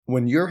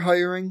When you're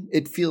hiring,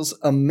 it feels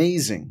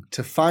amazing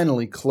to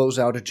finally close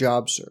out a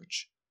job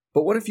search.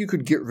 But what if you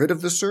could get rid of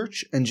the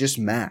search and just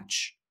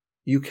match?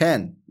 You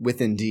can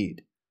with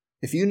Indeed.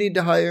 If you need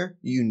to hire,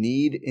 you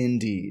need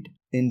Indeed.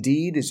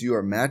 Indeed is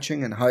your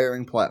matching and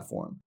hiring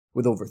platform.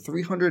 With over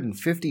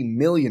 350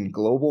 million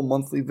global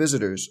monthly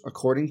visitors,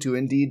 according to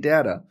Indeed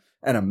data,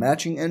 and a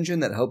matching engine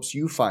that helps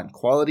you find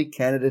quality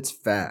candidates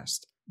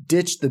fast.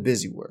 Ditch the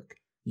busy work.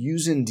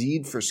 Use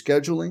Indeed for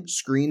scheduling,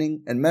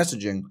 screening, and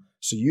messaging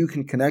so you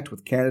can connect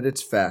with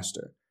candidates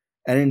faster.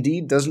 And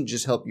Indeed doesn't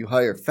just help you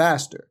hire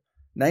faster.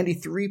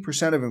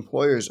 93% of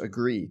employers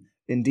agree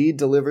Indeed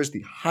delivers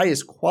the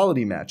highest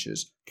quality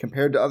matches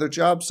compared to other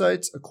job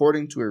sites,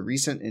 according to a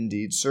recent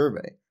Indeed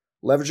survey.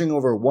 Leveraging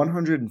over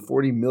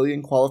 140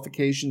 million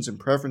qualifications and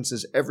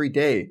preferences every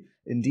day,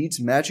 Indeed's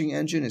matching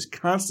engine is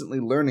constantly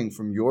learning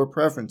from your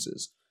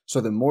preferences, so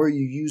the more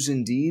you use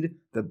Indeed,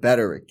 the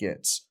better it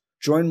gets.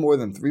 Join more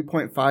than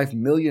 3.5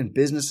 million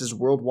businesses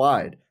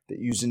worldwide that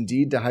use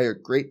Indeed to hire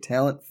great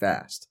talent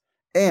fast.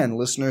 And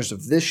listeners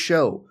of this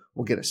show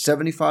will get a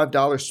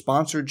 $75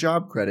 sponsored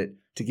job credit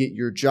to get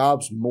your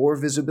jobs more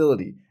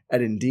visibility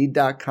at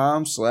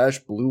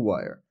Indeed.com/Blue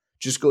Wire.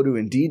 Just go to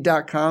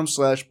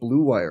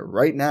Indeed.com/Blue Wire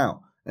right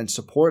now and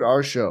support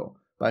our show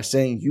by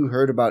saying you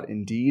heard about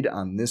Indeed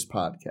on this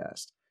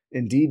podcast.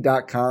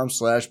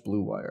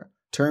 Indeed.com/Blue Wire.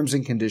 Terms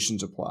and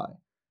conditions apply.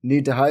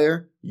 Need to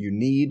hire? You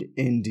need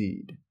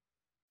Indeed.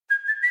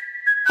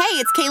 Hey,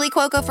 it's Kaylee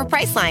Cuoco for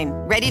Priceline.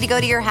 Ready to go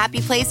to your happy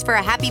place for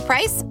a happy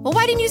price? Well,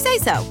 why didn't you say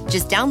so?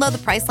 Just download the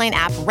Priceline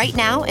app right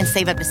now and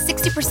save up to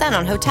 60%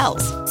 on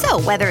hotels.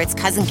 So whether it's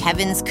Cousin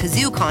Kevin's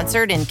Kazoo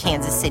Concert in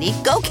Kansas City,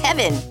 go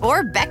Kevin,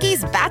 or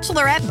Becky's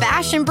Bachelorette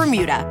Bash in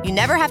Bermuda, you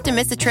never have to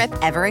miss a trip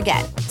ever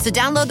again. So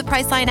download the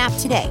Priceline app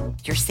today.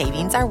 Your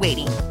savings are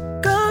waiting.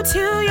 Go to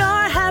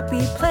your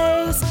happy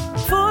place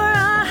for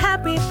a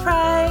happy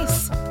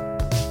price.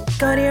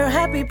 Go to your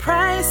happy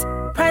price,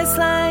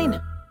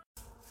 Priceline.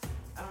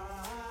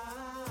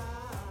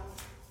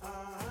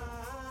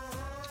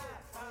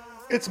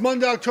 It's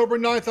Monday, October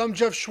 9th. I'm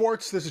Jeff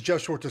Schwartz. This is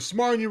Jeff Schwartz of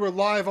Smart, and you are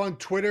live on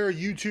Twitter,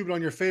 YouTube, and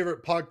on your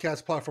favorite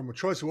podcast platform of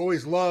choice. We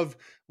always love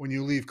when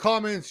you leave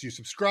comments, you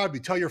subscribe, you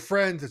tell your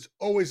friends. It's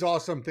always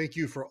awesome. Thank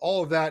you for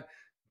all of that.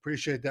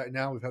 Appreciate that.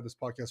 Now we've had this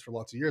podcast for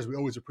lots of years. We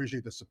always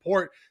appreciate the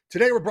support.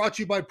 Today, we're brought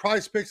to you by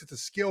Prize Picks. It's a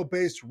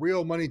skill-based,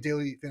 real money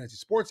daily fantasy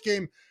sports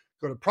game.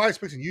 Go to Prize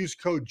Picks and use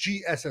code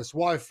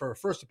GSSY for a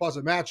first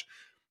deposit match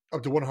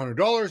up to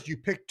 $100. You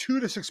pick 2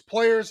 to 6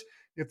 players.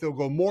 If they'll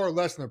go more or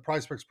less than the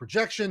Prize Picks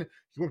projection,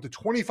 you go up to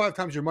 25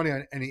 times your money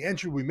on any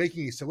entry. We'll be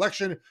making a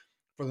selection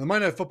for the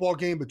Monday Night Football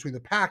game between the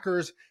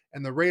Packers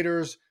and the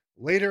Raiders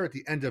later at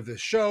the end of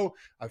this show.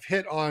 I've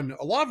hit on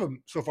a lot of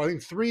them so far. I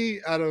think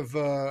 3 out of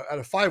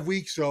 5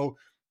 weeks. So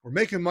we're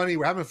making money.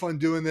 We're having fun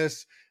doing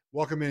this.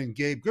 Welcome in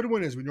Gabe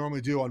Goodwin, as we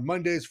normally do on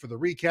Mondays for the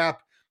recap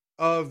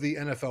of the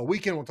NFL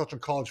weekend. We'll touch on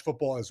college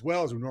football as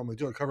well, as we normally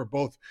do, and cover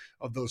both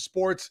of those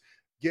sports.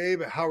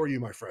 Gabe, how are you,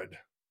 my friend?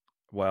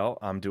 Well,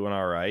 I'm doing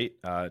all right.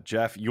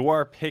 Jeff,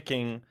 your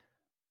picks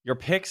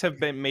have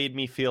made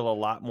me feel a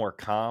lot more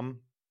calm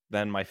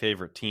than my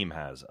favorite team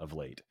has of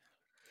late.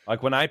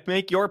 Like when I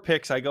make your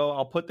picks, I go,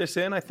 I'll put this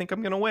in. I think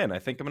I'm going to win. I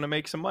think I'm going to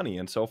make some money.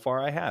 And so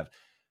far I have.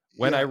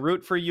 When I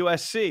root for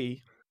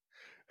USC,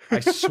 I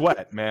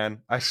sweat,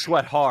 man. I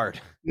sweat hard.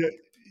 Yeah,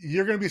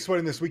 you're going to be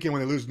sweating this weekend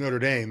when they lose Notre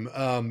Dame.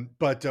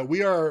 But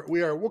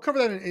we'll cover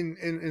that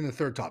in the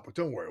third topic.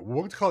 Don't worry.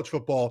 We'll get to college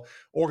football,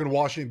 Oregon,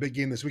 Washington, big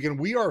game this weekend.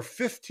 We are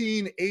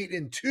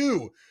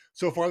 15-8-2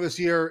 so far this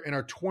year in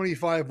our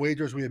 25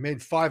 wagers. We have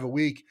made 5 a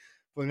week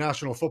for the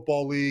National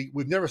Football League.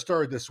 We've never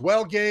started this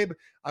well, Gabe.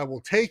 I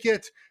will take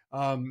it.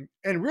 And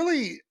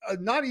really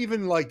not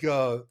even like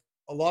a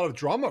lot of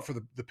drama for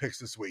the picks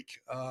this week.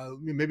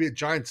 Maybe a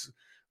Giants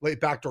late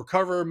backdoor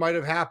cover might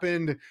have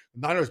happened. The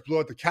Niners blew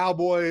out the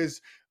Cowboys.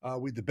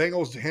 The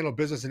Bengals handled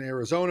business in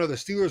Arizona. The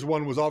Steelers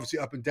one was obviously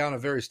up and down, a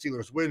very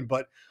Steelers win,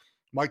 but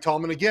Mike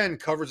Tomlin again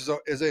covers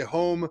as a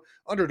home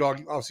underdog.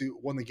 He obviously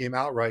won the game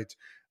outright.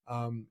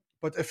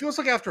 But it feels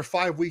like after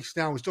 5 weeks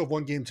now, we still have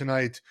one game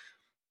tonight.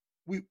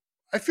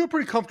 I feel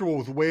pretty comfortable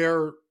with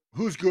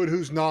who's good,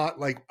 who's not.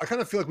 Like, I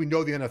kind of feel like we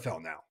know the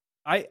NFL now.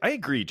 I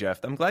agree,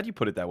 Jeff. I'm glad you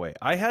put it that way.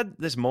 I had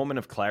this moment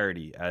of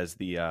clarity as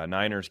the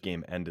Niners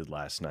game ended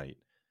last night,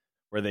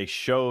 where they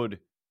showed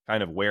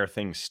kind of where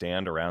things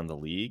stand around the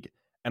league.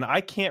 And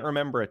I can't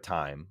remember a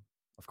time,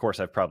 of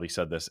course, I've probably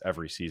said this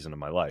every season of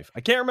my life.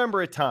 I can't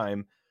remember a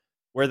time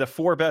where the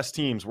 4 best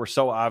teams were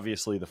so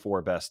obviously the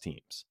 4 best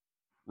teams.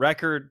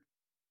 Record,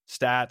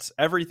 stats,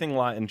 everything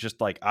and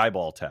just like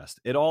eyeball test.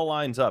 It all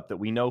lines up that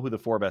we know who the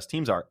 4 best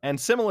teams are. And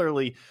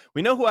similarly,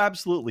 we know who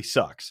absolutely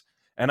sucks.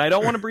 And I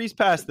don't want to breeze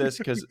past this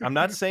because I'm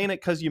not saying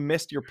it because you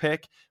missed your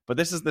pick, but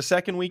this is the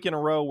second week in a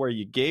row where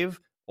you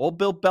gave old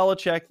Bill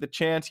Belichick the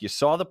chance. You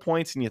saw the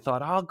points and you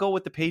thought, I'll go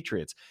with the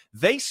Patriots.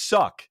 They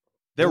suck.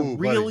 They're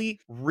really,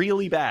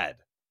 really bad.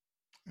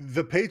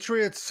 The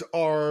Patriots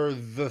are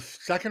the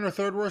second or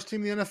third worst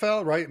team in the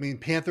NFL, right? I mean,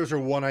 Panthers are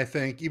one, I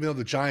think, even though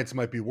the Giants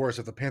might be worse.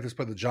 If the Panthers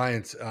play the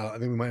Giants, I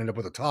think we might end up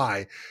with a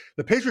tie.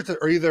 The Patriots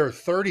are either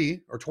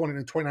 30 or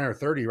 20, 29 or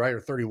 30, right?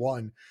 Or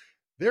 31.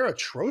 They're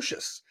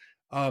atrocious.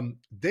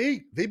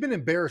 They've been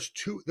embarrassed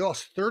too. They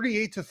lost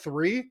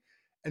 38-3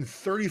 and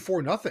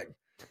 34-0.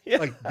 Yeah.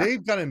 Like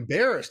they've got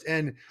embarrassed.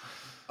 And it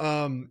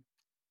doesn't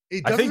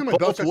I think seem like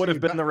both Belichick's would have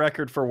gonna been the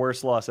record for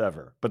worst loss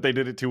ever, but they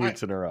did it 2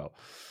 weeks in a row.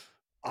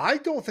 I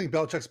don't think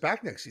Belichick's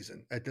back next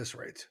season at this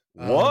rate.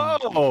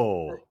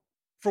 Whoa.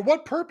 For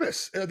what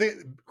purpose?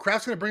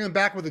 Kraft's going to bring him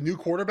back with a new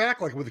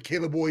quarterback, like with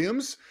Caleb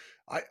Williams?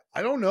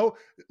 I don't know.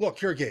 Look,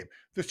 here, Gabe,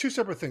 there's two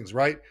separate things,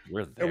 right?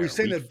 We're there. Are we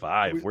saying Week that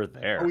 5, we're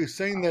there. Are we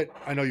saying that,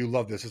 I know you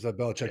love this as a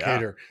Belichick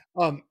hater.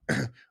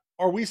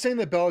 Are we saying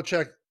that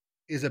Belichick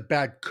is a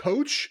bad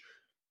coach,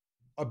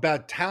 a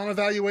bad talent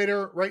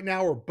evaluator right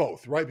now, or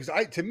both, right?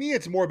 Because to me,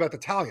 it's more about the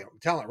talent,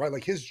 right?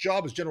 Like his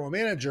job as general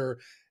manager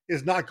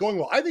is not going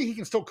well. I think he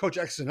can still coach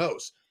X's and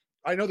O's.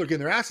 I know they're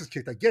getting their asses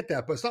kicked. I get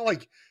that, but it's not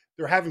like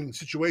they're having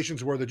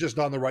situations where they're just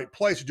not in the right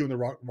place or doing the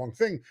wrong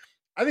thing.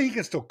 I think he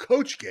can still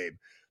coach, Gabe.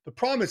 The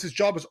problem is his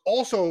job is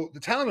also the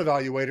talent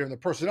evaluator and the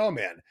personnel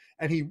man,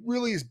 and he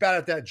really is bad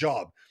at that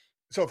job.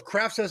 So if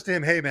Kraft says to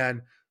him, hey,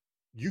 man,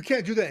 you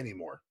can't do that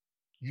anymore.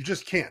 You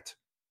just can't.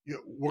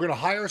 We're going to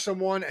hire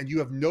someone, and you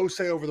have no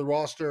say over the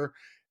roster.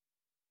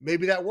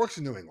 Maybe that works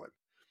in New England.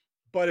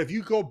 But if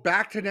you go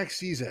back to next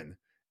season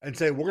and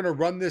say, we're going to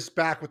run this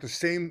back with the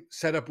same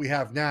setup we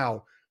have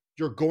now,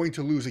 you're going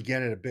to lose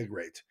again at a big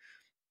rate.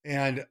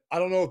 And I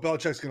don't know if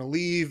Belichick's going to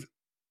leave,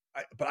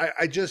 but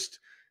I just,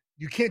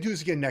 you can't do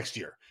this again next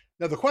year.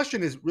 Now, the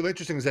question is really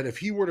interesting is that if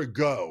he were to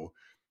go,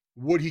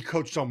 would he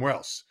coach somewhere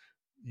else?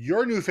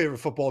 Your new favorite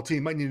football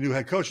team might need a new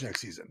head coach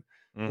next season.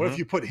 Mm-hmm. What if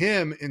you put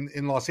him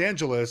in Los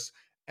Angeles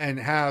and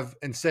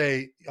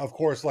say, of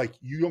course, like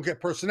you don't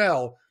get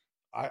personnel.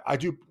 I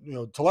do,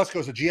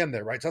 Telesco's a GM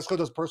there, right? Telesco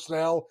does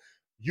personnel.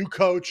 You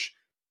coach.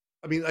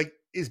 I mean, like,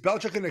 is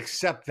Belichick going to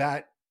accept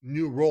that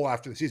new role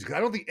after the season? Because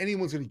I don't think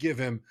anyone's going to give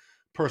him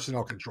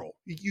personnel control.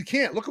 You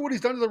can't. Look at what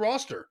he's done to the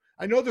roster.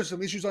 I know there's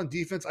some issues on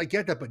defense. I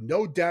get that, but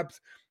no depth,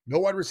 no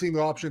wide receiving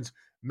options.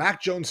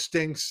 Mac Jones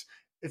stinks.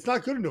 It's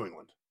not good in New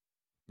England.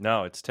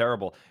 No, it's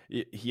terrible.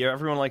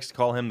 Everyone likes to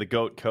call him the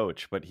GOAT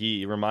coach, but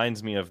he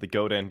reminds me of the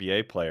GOAT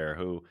NBA player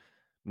who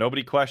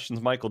nobody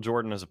questions Michael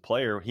Jordan as a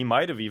player. He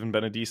might have even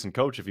been a decent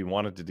coach if he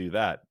wanted to do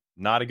that.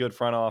 Not a good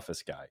front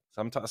office guy.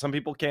 Some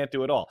people can't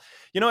do it all.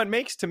 It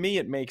makes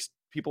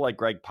people like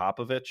Greg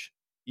Popovich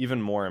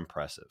even more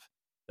impressive.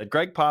 That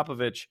Greg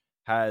Popovich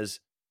has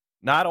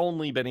not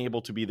only been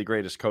able to be the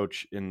greatest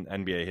coach in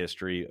NBA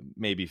history,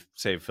 maybe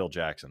save Phil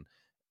Jackson.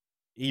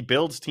 He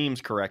builds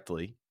teams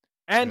correctly,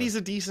 and he's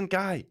a decent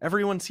guy.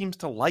 Everyone seems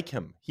to like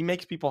him. He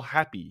makes people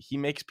happy. He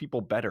makes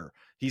people better.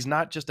 He's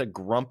not just a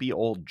grumpy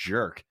old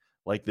jerk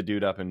like the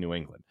dude up in New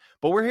England.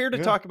 But we're here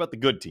to talk about the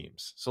good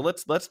teams. So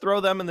let's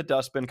throw them in the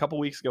dustbin. A couple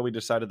weeks ago, we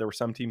decided there were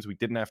some teams we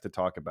didn't have to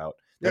talk about.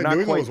 They're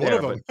not quite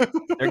there, but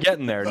they're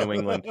getting there, New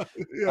England.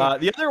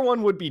 The other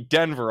one would be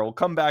Denver. We'll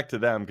come back to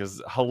them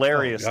because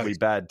hilariously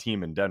bad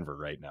team in Denver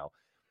right now.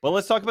 But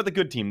let's talk about the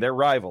good team, their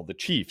rival, the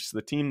Chiefs,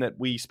 the team that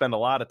we spend a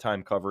lot of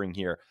time covering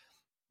here.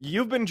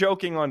 You've been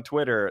joking on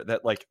Twitter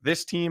that like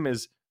this team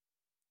is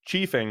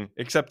chiefing,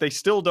 except they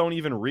still don't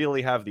even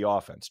really have the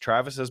offense.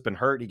 Travis has been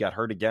hurt. He got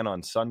hurt again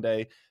on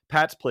Sunday.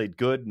 Pat's played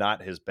good,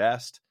 not his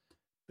best.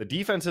 The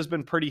defense has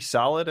been pretty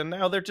solid, and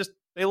now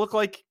they look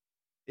like,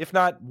 if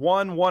not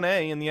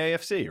 1A in the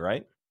AFC,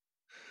 right?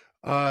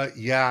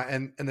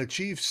 And the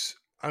Chiefs,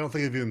 I don't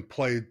think they've even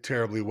played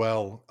terribly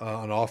well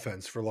on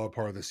offense for a lot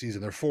part of the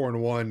season. They're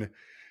 4-1,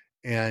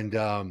 and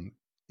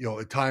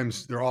at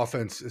times their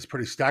offense is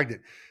pretty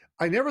stagnant.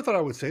 I never thought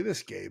I would say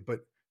this, Gabe, but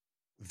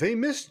they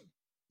missed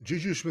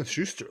Juju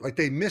Smith-Schuster. Like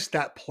they missed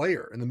that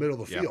player in the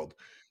middle of the field.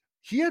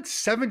 He had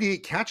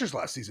 78 catches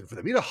last season for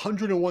them. He had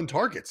 101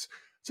 targets.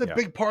 It's a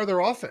big part of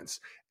their offense.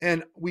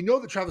 And we know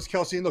that Travis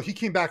Kelce, and look, he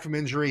came back from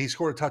injury. He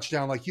scored a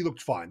touchdown. Like he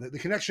looked fine. The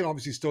connection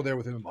obviously is still there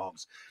with him and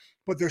Mahomes.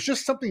 But there's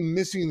just something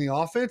missing in the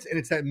offense, and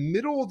it's that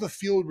middle of the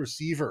field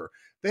receiver.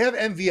 They have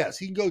MVS.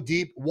 He can go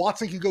deep.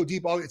 Watson can go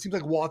deep. It seems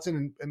like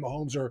Watson and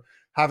Mahomes are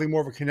having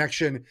more of a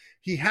connection.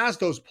 He has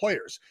those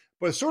players.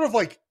 But it's sort of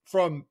like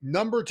from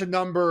number to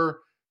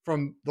number,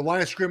 from the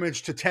line of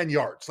scrimmage to 10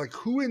 yards. Like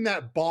who in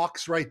that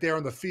box right there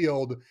on the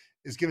field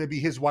is going to be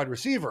his wide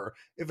receiver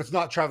if it's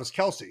not Travis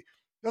Kelce?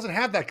 Doesn't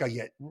have that guy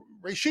yet.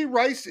 Rashee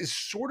Rice is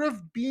sort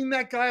of being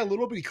that guy a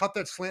little bit. He caught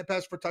that slant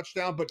pass for a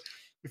touchdown, but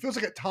it feels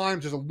like at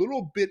times there's a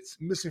little bit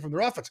missing from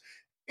their offense.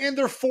 And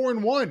they're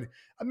 4-1.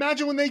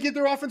 Imagine when they get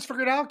their offense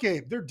figured out,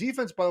 Gabe. Their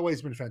defense, by the way,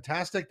 has been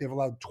fantastic. They've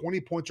allowed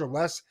 20 points or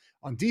less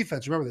on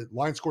defense. Remember, the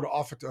Lions scored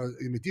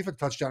a defense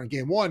touchdown in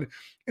game 1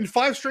 in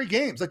 5 straight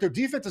games. Like their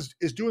defense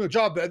is doing the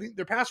job. But I think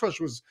their pass rush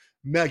was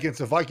meh against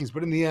the Vikings.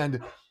 But in the end,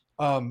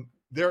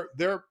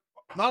 they're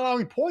not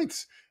allowing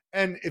points.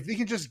 And if they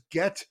can just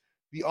get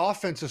the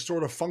offense to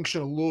sort of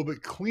function a little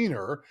bit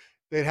cleaner,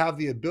 they'd have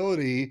the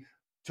ability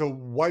to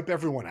wipe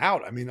everyone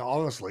out. I mean,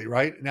 honestly,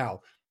 right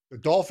now, the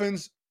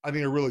Dolphins, I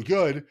think, are really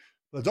good.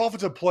 The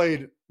Dolphins have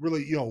played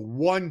really,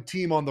 one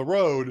team on the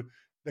road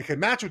that could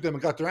match with them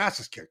and got their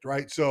asses kicked,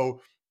 right?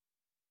 So,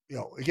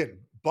 again,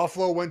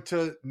 Buffalo went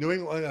to New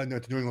England,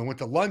 went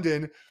to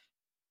London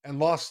and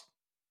lost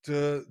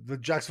to the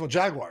Jacksonville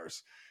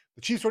Jaguars.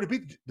 The Chiefs already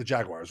beat the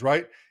Jaguars,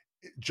 right?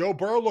 Joe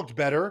Burrow looked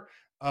better.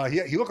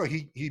 He looked like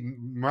he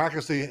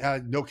miraculously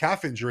had no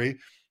calf injury,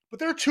 but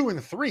they're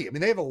 2-3. I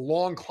mean, they have a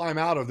long climb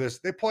out of this.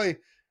 They play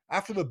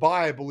after the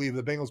bye, I believe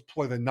the Bengals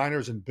play the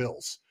Niners and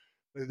Bills.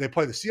 They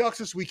play the Seahawks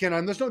this weekend,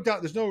 and there's no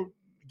doubt, there's no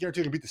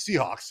guarantee they can beat the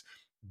Seahawks.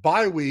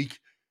 Bye week,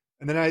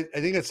 and then I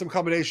think it's some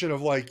combination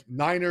of like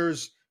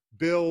Niners,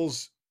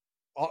 Bills,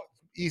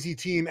 easy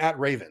team at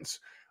Ravens.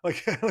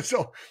 Like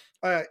so,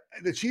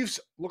 the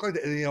Chiefs look like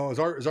as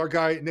our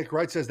guy Nick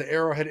Wright says, the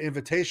Arrowhead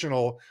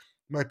Invitational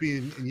might be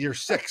in year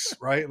 6,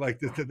 right? Like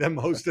them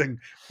hosting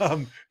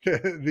the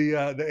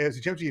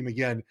AFC Championship game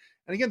again.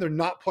 And again, they're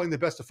not playing the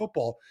best of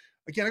football.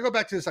 Again, I go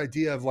back to this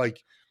idea of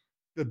like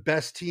the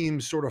best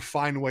teams sort of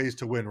find ways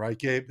to win, right,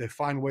 Gabe? They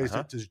find ways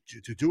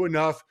to do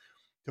enough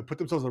to put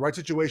themselves in the right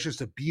situations,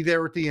 to be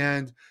there at the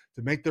end,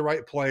 to make the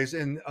right plays.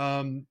 And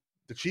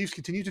the Chiefs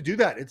continue to do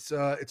that.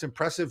 It's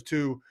impressive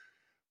to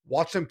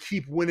watch them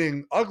keep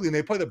winning ugly. And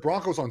they play the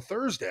Broncos on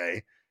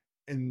Thursday,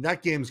 and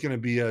that game's going to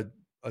be a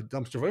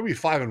dumpster. It'll be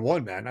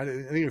 5-1, man. I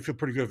think you feel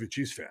pretty good if you're a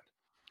Chiefs fan.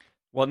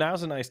 Well,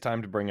 now's a nice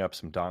time to bring up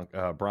some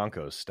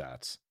Broncos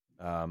stats.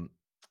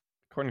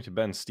 According to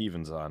Ben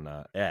Stevens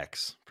on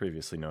X,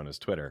 previously known as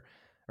Twitter,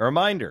 a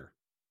reminder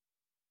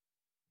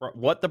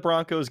what the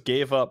Broncos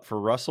gave up for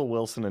Russell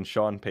Wilson and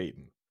Sean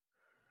Payton: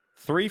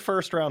 3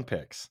 first-round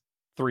picks,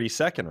 3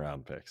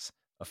 second-round picks,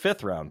 a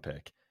 5th-round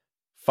pick,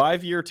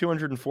 5-year,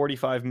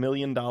 $245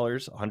 million,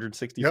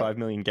 $165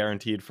 million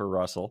guaranteed for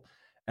Russell,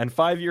 and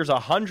 5 years,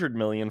 $100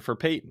 million for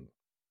Payton.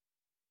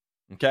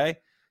 Okay?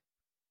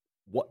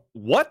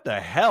 What the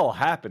hell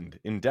happened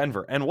in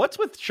Denver? And what's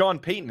with Sean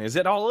Payton? Is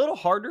it a little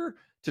harder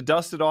to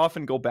dust it off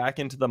and go back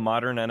into the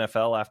modern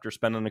NFL after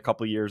spending a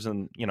couple of years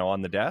on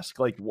the desk?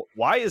 Like,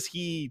 why is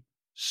he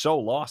so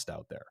lost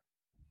out there?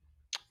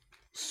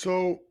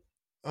 So,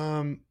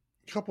 a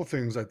couple of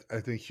things I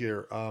think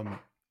here.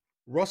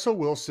 Russell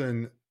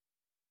Wilson,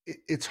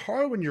 it's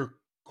hard when your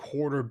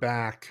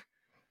quarterback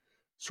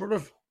sort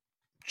of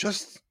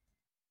just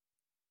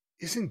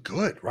isn't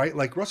good, right?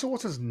 Like Russell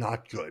Wilson's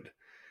not good.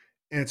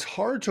 And it's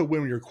hard to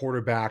win when your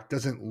quarterback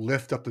doesn't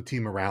lift up the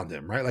team around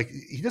him, right? Like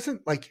he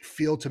doesn't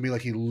feel to me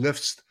like he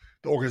lifts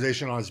the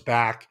organization on his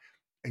back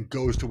and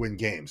goes to win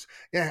games.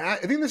 Yeah,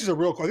 I think this is a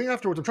real. I think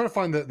afterwards, I'm trying to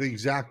find the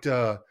exact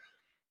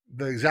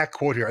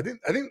quote here. I think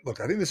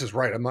this is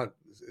right. I'm not.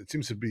 It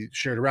seems to be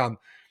shared around.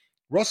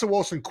 Russell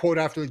Wilson quote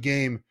after the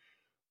game: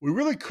 "We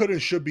really could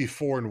and should be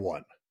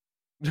 4-1."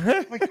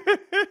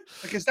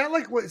 Is that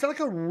like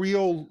a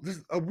real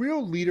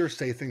leader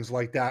say things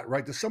like that,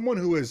 right? Does someone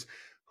who is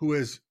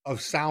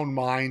of sound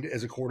mind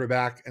as a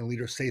quarterback and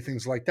leader say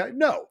things like that?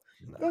 No.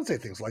 Don't say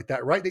things like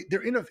that, right?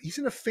 He's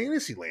in a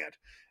fantasy land.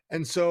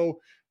 And so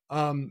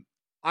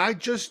I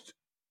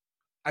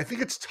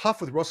think it's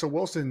tough with Russell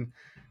Wilson.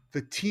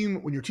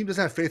 When your team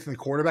doesn't have faith in the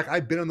quarterback,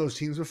 I've been on those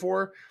teams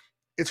before.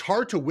 It's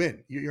hard to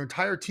win your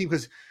entire team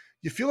because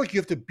you feel like you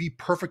have to be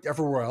perfect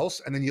everywhere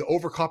else. And then you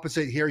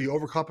overcompensate here, you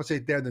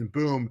overcompensate there, and then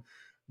boom,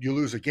 you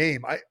lose a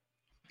game.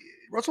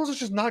 Russell Wilson's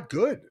just not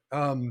good.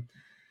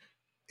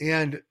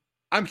 And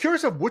I'm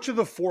curious of which of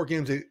the 4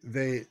 games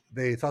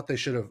they thought they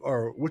should have,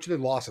 or which of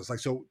the losses. Like,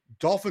 so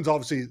Dolphins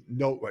obviously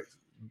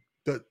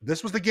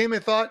this was the game they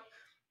thought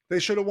they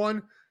should have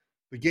won.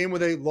 The game where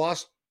they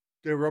lost,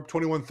 they were up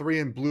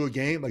 21-3 and blew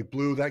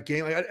that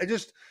game.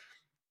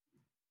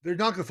 They're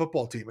not a good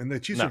football team, and the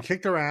Chiefs have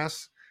kicked their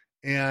ass.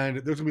 And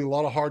there's gonna be a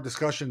lot of hard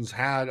discussions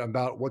had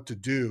about what to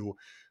do.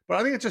 But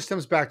I think it just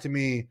stems back to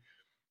me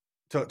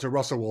to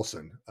Russell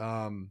Wilson.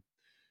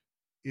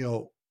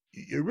 You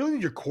really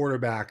need your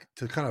quarterback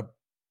to kind of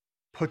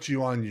put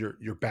you on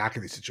your back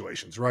in these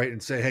situations, right?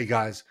 And say, hey,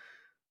 guys,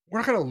 we're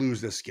not going to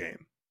lose this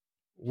game.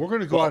 We're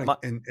going to go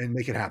out and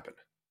make it happen.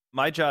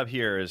 My job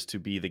here is to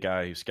be the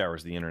guy who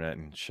scours the internet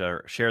and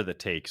share the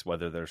takes,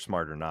 whether they're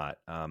smart or not.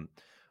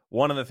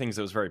 One of the things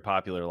that was very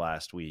popular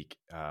last week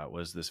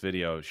was this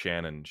video of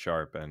Shannon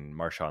Sharp and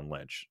Marshawn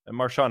Lynch. And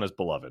Marshawn is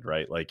beloved,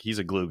 right? Like, he's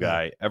a glue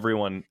guy. Yeah.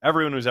 Everyone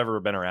who's ever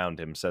been around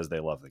him says they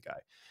love the guy.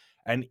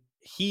 And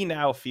he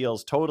now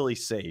feels totally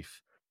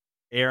safe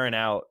airing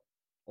out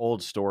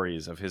old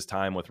stories of his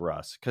time with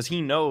Russ, because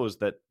he knows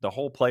that the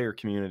whole player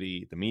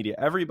community, the media,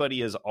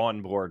 everybody is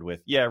on board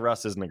with, yeah,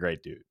 Russ isn't a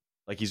great dude.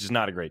 Like, he's just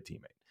not a great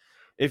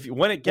teammate.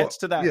 When it gets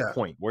to that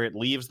point where it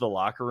leaves the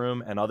locker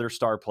room and other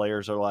star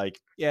players are like,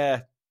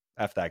 yeah,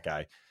 F that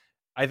guy,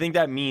 I think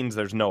that means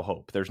there's no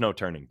hope. There's no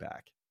turning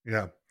back.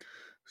 Yeah.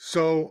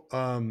 So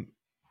I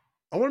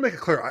want to make it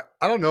clear.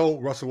 I don't know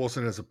Russell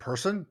Wilson as a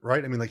person,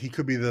 right? I mean, like, he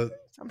could be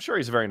I'm sure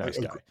he's a very nice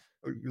guy.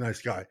 A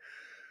nice guy.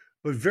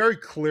 But very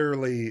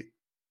clearly,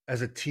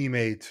 as a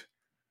teammate,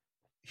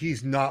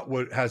 he's not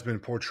what has been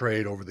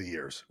portrayed over the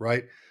years,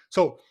 right?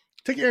 So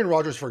take Aaron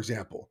Rodgers, for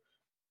example.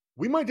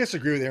 We might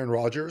disagree with Aaron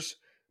Rodgers,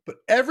 but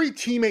every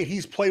teammate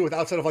he's played with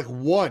outside of like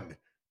one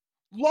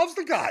loves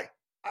the guy.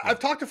 I've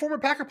talked to former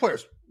Packer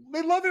players.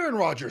 They love Aaron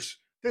Rodgers.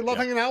 They love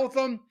hanging out with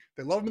him.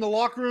 They love him in the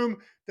locker room.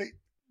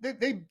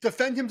 They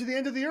defend him to the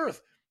end of the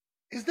earth.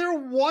 Is there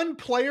one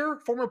player,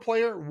 former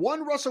player,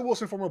 one Russell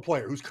Wilson former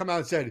player who's come out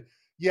and said,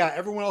 yeah,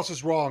 everyone else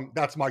is wrong.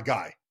 That's my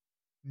guy.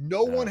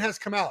 No one has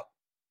come out.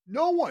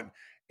 No one.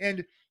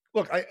 And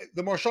look,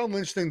 the Marshawn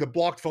Lynch thing, the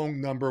blocked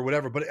phone number,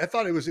 whatever, but I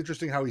thought it was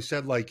interesting how he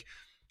said, like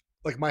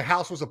my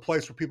house was a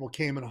place where people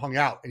came and hung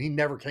out, and he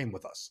never came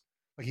with us.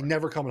 Like, he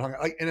never come and hung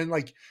out. And then,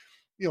 like,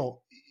 you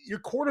know, your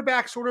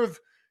quarterback sort of,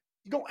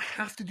 you don't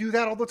have to do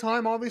that all the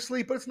time,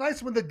 obviously, but it's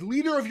nice when the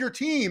leader of your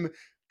team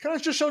kind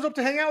of just shows up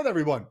to hang out with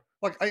everyone.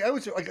 Like, I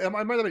would say, like, I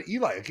might have been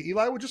Eli. Like,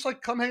 Eli would just,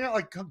 like, come hang out,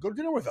 like, go to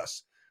dinner with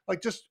us.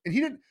 Like, just, and he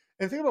didn't,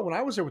 and the thing about when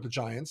I was there with the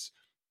Giants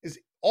is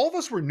all of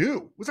us were new.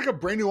 It was like a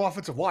brand new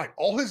offensive line.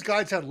 All his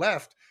guys had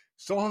left,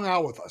 still hung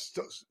out with us,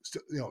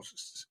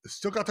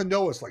 still got to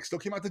know us, like, still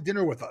came out to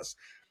dinner with us.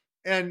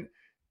 And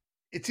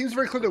it seems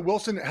very clear that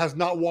Wilson has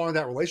not wanted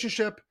that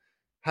relationship,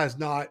 has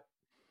not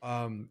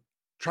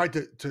tried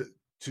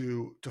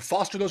to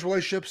foster those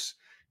relationships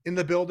in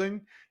the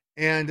building.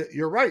 And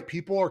you're right.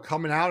 People are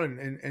coming out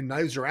and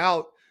knives are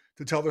out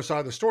to tell their side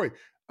of the story.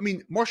 I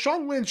mean,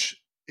 Marshawn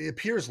Lynch, it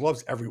appears,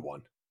 loves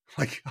everyone.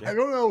 Like, I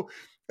don't know.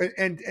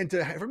 And for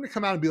him to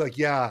come out and be like,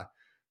 yeah,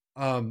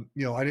 you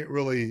know, I didn't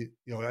really,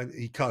 you know,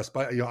 he cussed,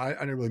 but, you know, I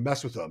didn't really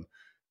mess with him.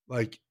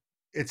 Like,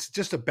 it's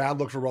just a bad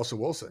look for Russell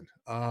Wilson.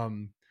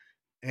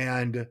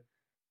 And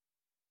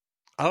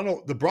I don't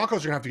know. The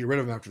Broncos are going to have to get rid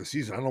of him after the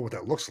season. I don't know what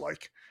that looks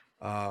like.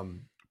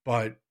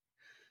 But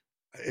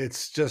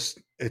it's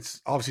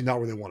obviously not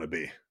where they want to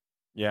be.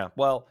 Yeah.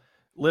 Well,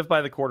 live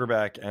by the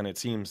quarterback, and it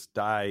seems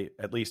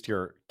at least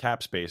your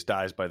cap space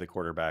dies by the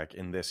quarterback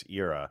in this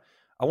era.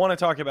 I want to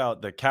talk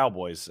about the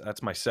Cowboys.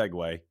 That's my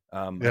segue.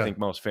 I think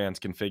most fans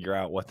can figure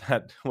out what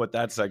that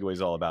segue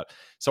is all about.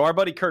 So our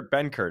buddy Kurt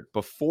Benkert,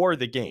 before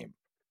the game,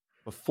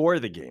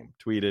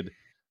 tweeted,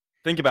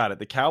 think about it.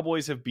 The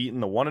Cowboys have beaten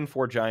the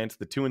 1-4 Giants,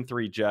 the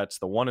 2-3 Jets,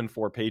 the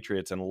 1-4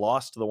 Patriots, and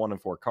lost to the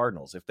 1-4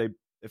 Cardinals.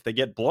 If they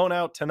get blown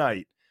out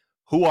tonight,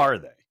 who are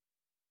they?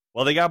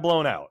 Well, they got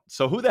blown out.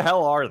 So who the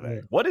hell are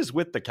they? What is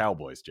with the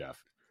Cowboys,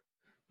 Jeff?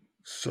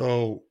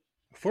 So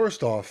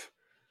first off,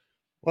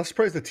 let's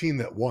praise the team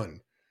that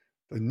won.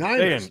 The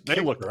Niners, they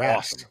look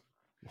awesome.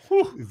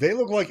 They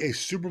look like a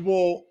Super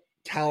Bowl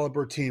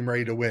caliber team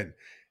ready to win.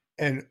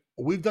 And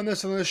we've done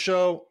this on this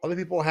show. Other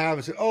people have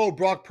and said, oh,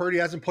 Brock Purdy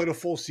hasn't played a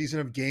full season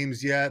of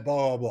games yet,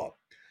 blah, blah, blah.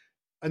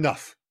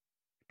 Enough.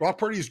 Brock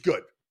Purdy is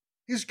good.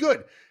 He's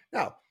good.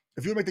 Now,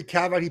 if you make the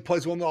caveat he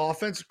plays well in the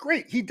offense,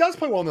 great. He does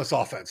play well in this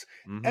offense.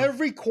 Mm-hmm.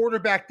 Every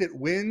quarterback that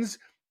wins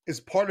is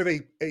part of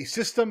a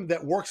system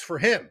that works for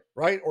him,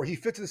 right? Or he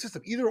fits in the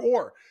system, either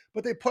or.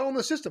 But they play on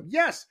the system.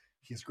 Yes,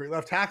 he has a great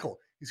left tackle.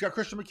 He's got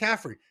Christian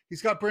McCaffrey.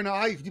 He's got Brandon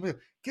Ayuk.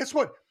 Guess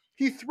what?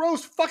 He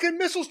throws fucking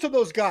missiles to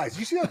those guys.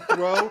 You see that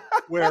throw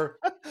where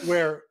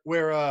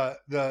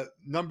the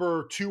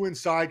number 2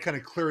 inside kind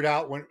of cleared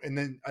out and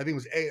then I think it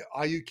was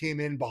Ayuk came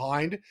in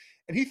behind,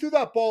 and he threw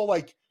that ball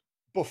like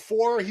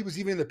before he was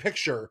even in the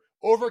picture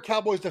over a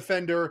Cowboys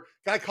defender.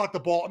 Guy caught the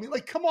ball. I mean,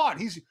 like, come on.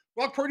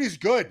 Brock Purdy's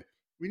good.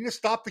 We need to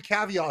stop the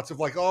caveats of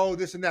like, oh,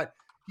 this and that.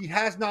 He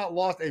has not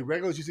lost a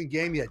regular season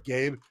game yet,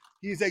 Gabe.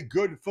 He's a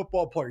good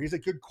football player. He's a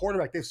good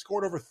quarterback. They've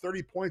scored over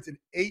 30 points in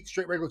 8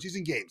 straight regular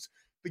season games.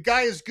 The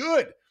guy is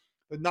good.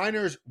 The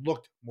Niners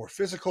looked more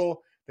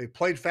physical. They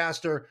played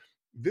faster.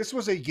 This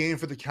was a game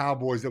for the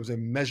Cowboys that was a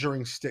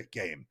measuring stick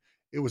game.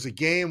 It was a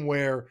game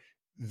where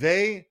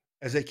they,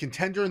 as a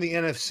contender in the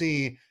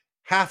NFC,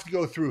 have to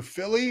go through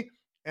Philly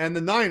and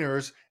the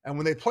Niners. And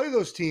when they play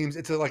those teams,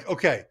 it's like,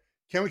 okay,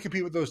 can we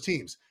compete with those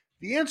teams?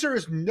 The answer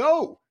is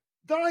no.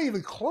 They're not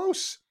even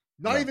close.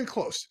 Not even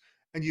close.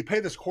 And you pay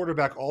this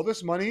quarterback all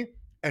this money,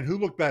 and who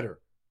looked better?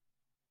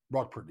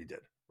 Brock Purdy did,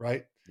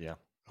 right? Yeah.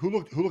 Who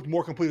looked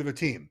more complete of a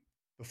team?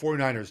 The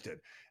 49ers did.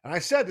 And I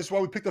said this is why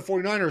we picked the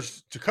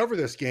 49ers to cover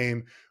this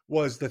game,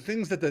 was the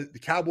things that the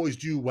Cowboys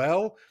do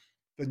well,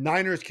 the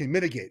Niners can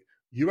mitigate.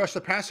 You rush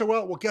the passer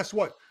well? Well, guess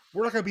what?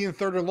 We're not going to be in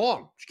 3rd and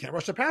long. You can't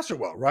rush the passer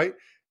well, right?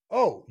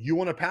 Oh, you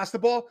want to pass the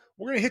ball?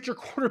 We're going to hit your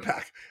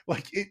quarterback.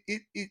 Like,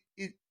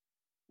 it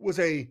was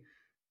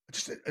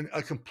just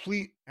a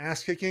complete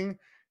ass kicking.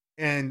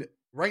 And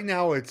right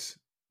now it's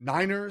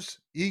Niners,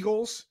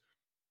 Eagles,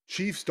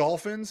 Chiefs,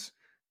 Dolphins.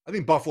 I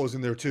think Buffalo's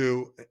in there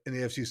too in the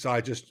AFC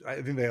side.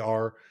 I think they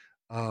are.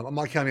 I'm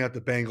not counting out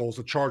the Bengals.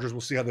 The Chargers,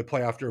 we'll see how they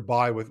play after a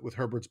bye with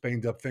Herbert's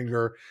banged up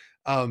finger.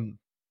 The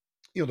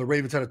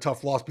Ravens had a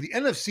tough loss, but the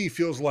NFC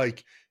feels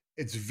like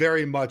it's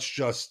very much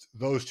just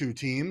those two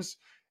teams,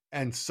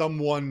 and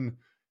someone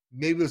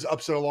maybe was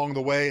upset along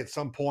the way at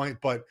some point,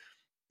 but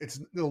it's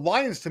the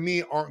Lions to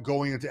me aren't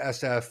going into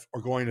SF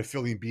or going to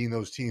Philly and beating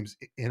those teams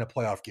in a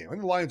playoff game. I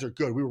think the Lions are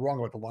good. We were wrong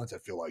about the Lions, I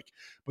feel like,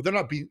 but they're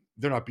not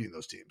beating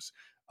those teams.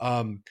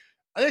 I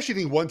actually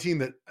think one team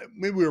that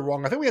maybe we were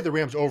wrong. I think we had the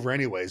Rams over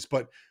anyways,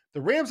 but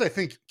the Rams I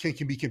think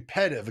can be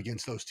competitive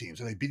against those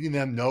teams. Are they beating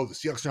them? No, the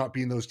Seahawks are not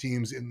beating those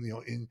teams in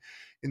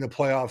the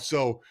playoffs.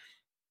 So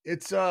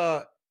it's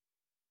the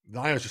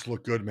Niners just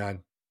look good,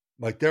 man.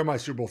 Like they're my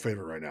Super Bowl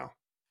favorite right now.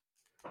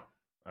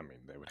 I mean,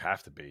 they would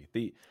have to be.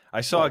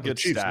 I saw a good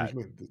Chiefs, stat.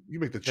 You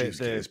make the Chiefs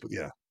case, but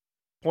yeah.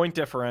 Point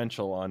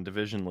differential on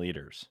division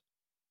leaders.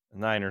 The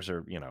Niners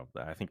are,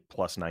 I think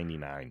plus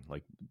 99,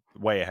 like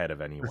way ahead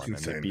of anyone. And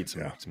they beat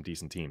some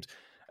decent teams.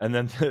 And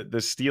then the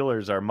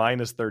Steelers are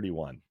minus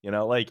 31.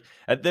 Like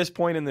at this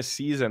point in the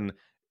season,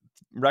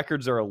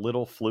 records are a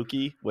little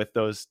fluky with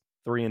those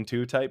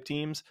 3-2 type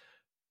teams.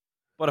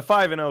 But a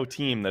 5-0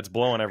 team that's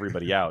blowing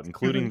everybody out,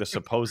 including the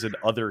supposed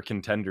other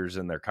contenders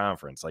in their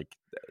conference, like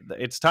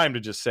it's time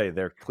to just say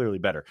they're clearly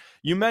better.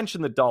 You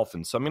mentioned the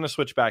Dolphins, so I'm going to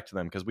switch back to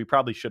them because we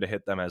probably should have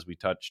hit them as we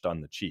touched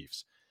on the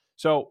Chiefs.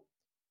 So,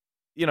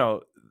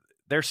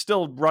 they're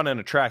still running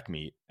a track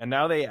meet, and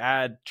now they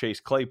add Chase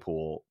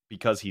Claypool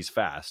because he's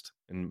fast.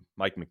 In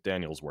Mike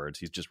McDaniel's words,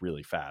 he's just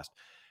really fast.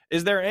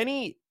 Is there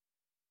any,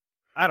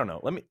 I don't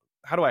know,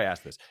 how do I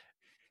ask this?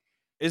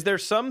 Is there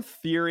some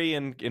theory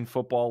in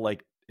football,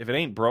 like, if it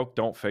ain't broke,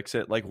 don't fix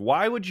it? Like,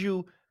 why would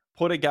you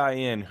put a guy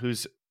in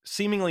who's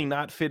seemingly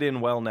not fit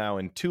in well now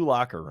in 2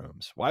 locker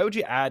rooms? Why would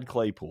you add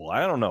Claypool?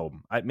 I don't know.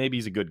 Maybe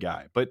he's a good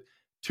guy, but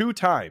 2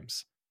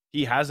 times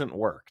he hasn't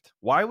worked.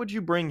 Why would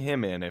you bring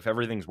him in if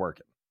everything's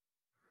working?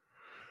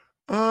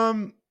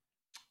 Good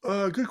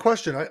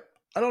question.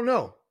 I don't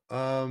know.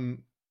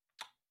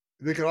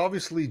 They could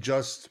obviously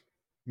just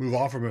move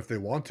on from him if they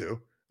want to,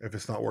 if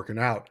it's not working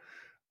out.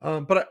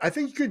 But I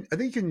think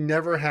you can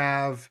never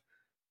have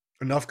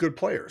enough good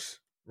players,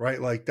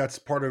 right? Like that's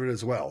part of it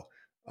as well.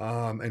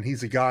 And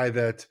he's a guy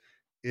that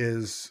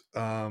is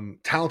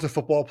talented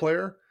football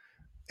player,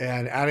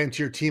 and adding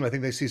to your team, I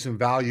think they see some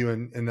value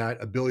in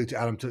that ability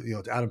to add him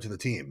to the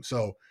team.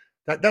 So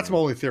that's my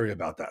only theory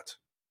about that.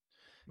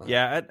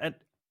 Yeah,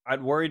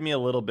 it worried me a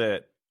little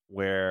bit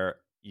where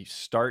you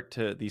start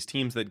to, these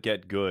teams that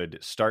get good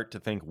start to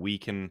think we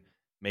can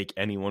make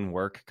anyone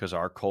work because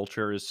our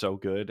culture is so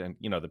good. And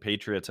the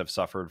Patriots have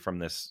suffered from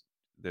this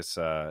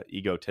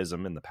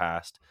egotism in the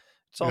past.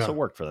 It's also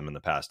worked for them in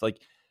the past. Like,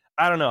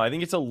 I don't know. I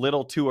think it's a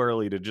little too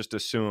early to just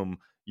assume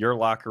your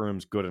locker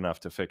room's good enough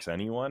to fix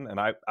anyone. And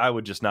I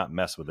would just not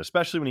mess with it,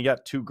 especially when you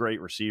got 2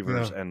 great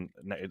receivers and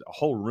a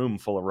whole room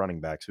full of running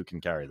backs who can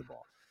carry the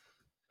ball.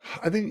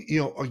 I think,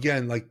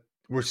 again, like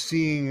we're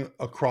seeing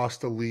across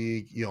the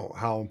league,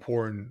 how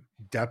important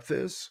depth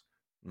is.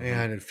 Mm-hmm.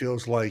 And it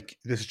feels like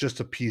this is just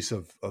a piece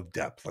of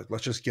depth. Like,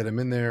 let's just get him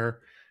in there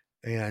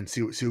and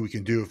see what we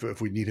can do if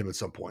we need him at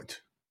some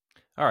point.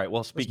 All right.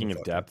 Well, speaking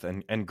of depth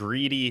and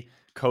greedy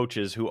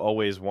coaches who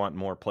always want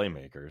more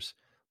playmakers,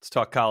 let's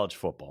talk college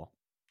football.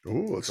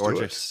 Ooh, let's Georgia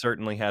do it.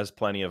 certainly has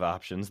plenty of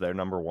options. They're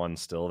number 1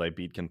 still. They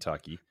beat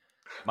Kentucky.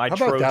 How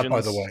about that, by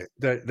the way?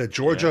 That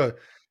Georgia,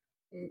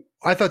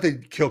 I thought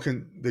they'd kill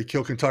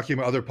Kentucky.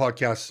 My other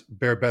podcast,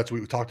 Bear Bets,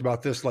 we talked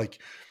about this. Like,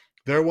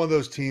 they're one of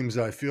those teams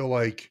that I feel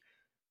like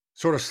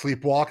sort of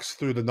sleepwalks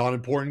through the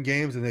non-important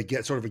games, and they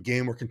get sort of a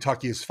game where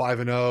Kentucky is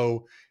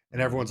 5-0.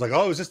 And everyone's like,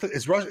 "Oh,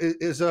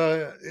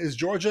 is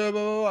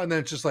Georgia?" And then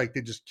it's just like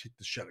they just kick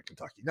the shit out of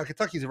Kentucky. Now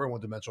Kentucky's a very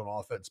one-dimensional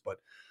offense, but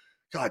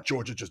God,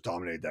 Georgia just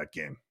dominated that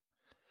game.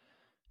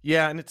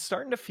 Yeah, and it's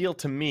starting to feel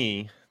to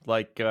me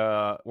like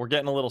we're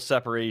getting a little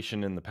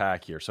separation in the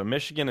pack here. So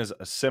Michigan is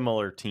a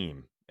similar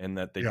team in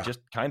that they just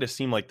kind of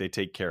seem like they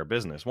take care of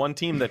business. One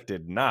team that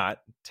did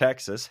not,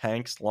 Texas,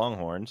 Hanks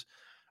Longhorns,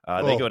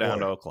 they go down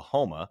to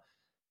Oklahoma.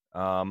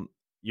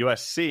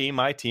 USC,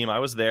 my team, I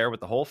was there with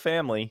the whole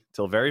family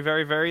till very,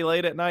 very, very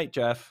late at night,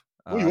 Jeff.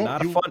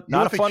 Not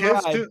a fun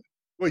ride.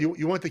 Well,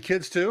 you want the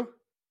kids too?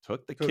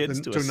 Took the kids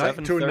to a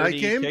 7:30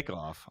 game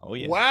kickoff. Oh,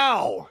 yeah.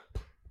 Wow.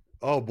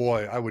 Oh,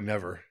 boy. I would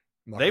never.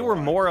 They were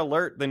more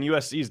alert than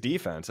USC's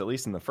defense, at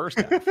least in the first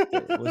half.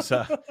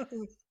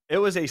 It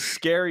was a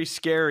scary,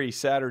 scary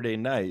Saturday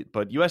night,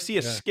 but USC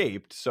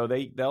escaped, so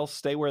they'll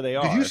stay where they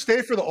are. Did you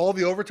stay for all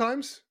the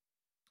overtimes?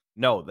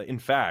 No. In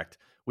fact,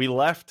 we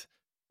left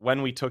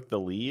when we took the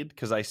lead,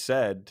 because I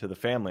said to the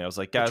family, I was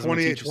like, guys, I'm going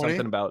to teach you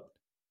something about,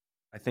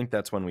 I think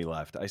that's when we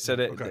left. I said,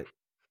 I'm going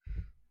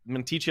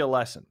to teach you a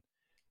lesson.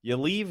 You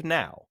leave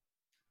now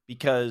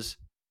because,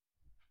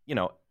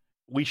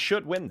 we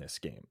should win this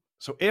game.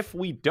 So if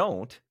we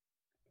don't,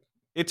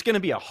 it's going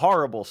to be a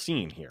horrible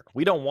scene here.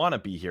 We don't want to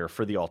be here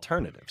for the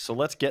alternative. So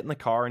let's get in the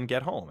car and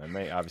get home. And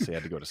they obviously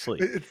had to go to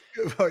sleep.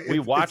 We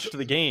watched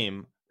the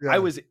game. Yeah. I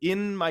was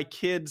in my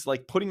kids,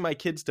 like putting my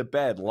kids to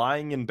bed,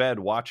 lying in bed,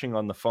 watching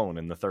on the phone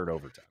in the third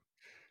overtime.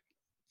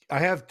 I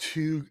have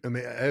two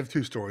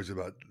stories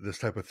about this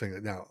type of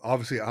thing. Now,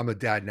 obviously I'm a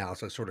dad now,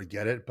 so I sort of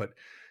get it, but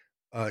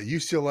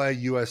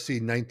UCLA,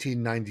 USC,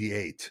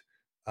 1998.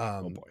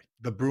 Oh boy.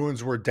 The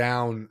Bruins were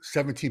down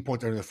 17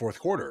 points in the fourth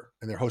quarter,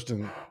 and they're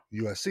hosting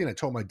USC. And I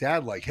told my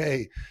dad, like,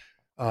 hey,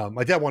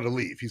 my dad wanted to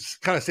leave. He's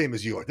kind of same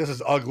as you. Like, this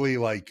is ugly.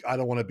 Like, I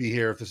don't want to be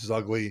here if this is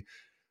ugly.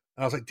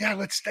 And I was like, Dad,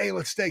 let's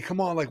stay. Come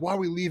on. Like, why are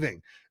we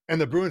leaving? And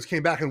the Bruins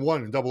came back and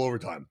won in double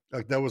overtime.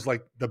 Like, that was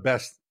like the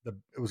best.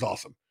 It was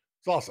awesome.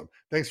 It's awesome.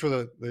 Thanks for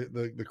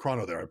the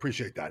chrono there. I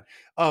appreciate that.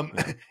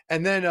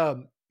 And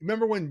then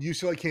remember when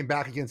UCLA came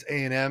back against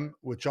A&M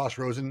with Josh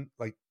Rosen,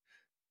 like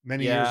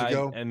many years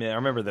ago. I mean, I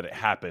remember that it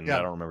happened. Yeah.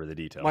 I don't remember the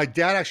details. My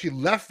dad actually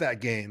left that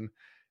game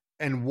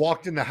and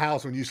walked in the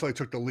house when UCLA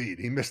took the lead.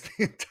 He missed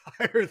the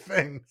entire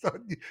thing. So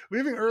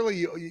leaving early,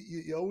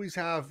 you always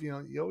have,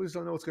 you always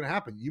don't know what's going to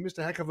happen. You missed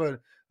a heck of a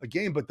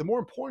game, but the more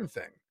important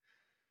thing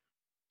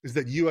is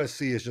that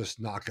USC is just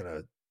not going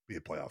to be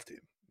a playoff team.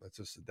 That's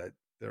just that.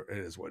 It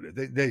is what it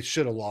is. They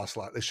should have lost.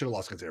 They should have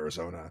lost against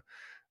Arizona.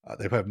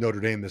 They have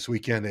Notre Dame this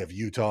weekend. They have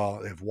Utah.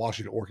 They have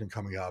Washington, Oregon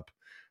coming up.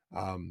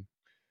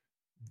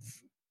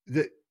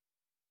 The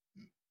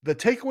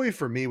takeaway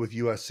for me with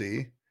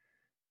USC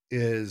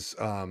is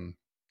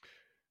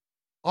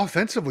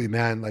offensively,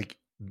 man, like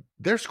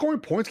they're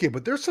scoring points game,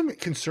 but there's some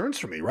concerns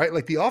for me, right?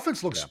 Like the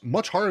offense looks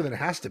much harder than it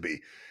has to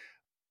be.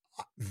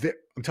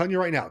 I'm telling you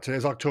right now,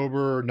 today's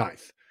October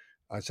 9th.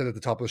 I said at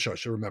the top of the show, I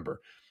should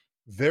remember.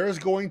 There's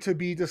going to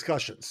be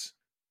discussions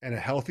and a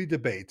healthy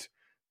debate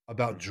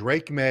about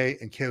Drake May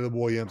and Caleb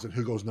Williams and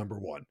who goes number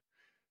one.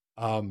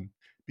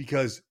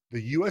 Because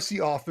the USC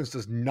offense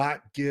does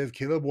not give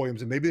Caleb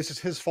Williams, and maybe this is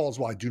his fault as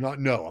well, I do not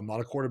know. I'm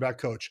not a quarterback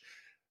coach.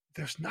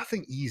 There's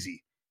nothing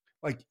easy.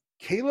 Like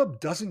Caleb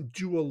doesn't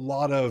do a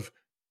lot of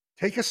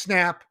take a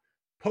snap,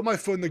 put my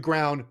foot in the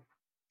ground,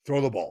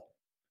 throw the ball.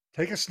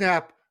 Take a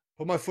snap,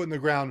 put my foot in the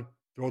ground,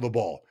 throw the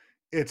ball.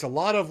 It's a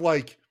lot of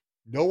like,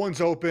 no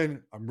one's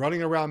open. I'm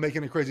running around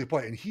making a crazy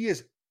play. And he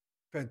is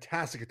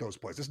fantastic at those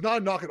plays. It's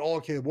not a knock at all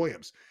on Caleb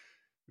Williams.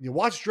 When you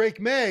watch Drake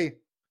May,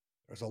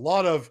 there's a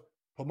lot of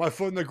put my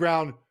foot in the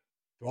ground,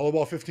 throw the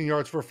ball 15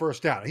 yards for a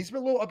first down. He's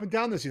been a little up and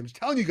down this year. I'm just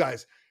telling you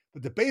guys, the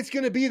debate's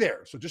going to be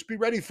there. So just be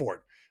ready for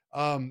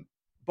it.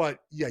 But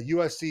yeah,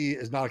 USC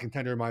is not a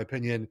contender in my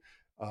opinion.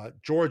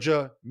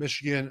 Georgia,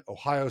 Michigan,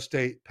 Ohio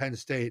State, Penn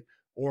State,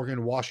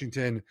 Oregon,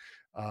 Washington.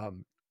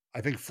 I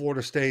think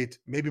Florida State,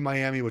 maybe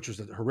Miami, which was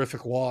a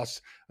horrific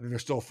loss. I think they're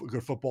still a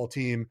good football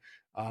team.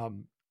 A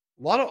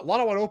lot of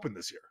wide open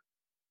this year.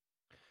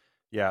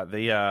 Yeah,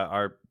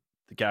 the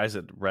guys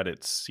at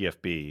Reddit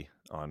CFB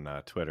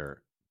on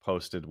Twitter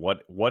posted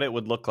what it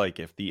would look like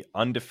if the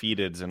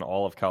undefeateds in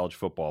all of college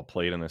football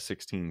played in a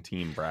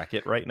 16-team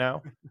bracket right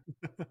now.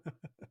 A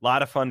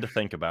lot of fun to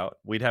think about.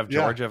 We'd have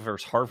Georgia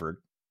versus Harvard.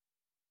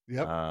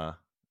 Yep.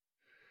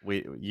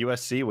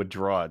 USC would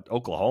draw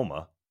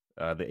Oklahoma,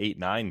 the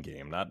 8-9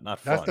 game. Not fun.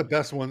 That's the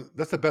best one.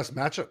 That's the best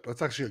matchup.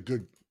 That's actually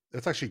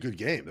a good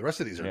game. The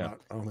rest of these are not,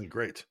 I don't think,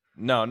 great.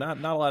 No,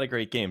 not a lot of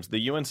great games.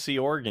 The UNC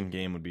Oregon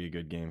game would be a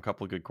good game. A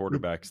couple of good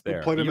quarterbacks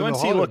there.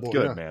 UNC looked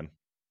good, man.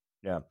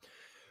 Yeah.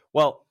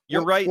 Well,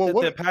 you're right that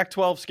the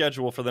Pac-12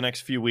 schedule for the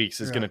next few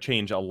weeks is going to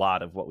change a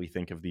lot of what we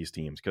think of these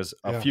teams because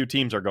a few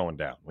teams are going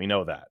down. We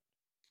know that.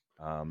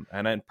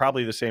 And then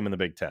probably the same in the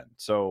Big Ten.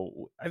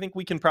 So I think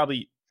we can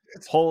probably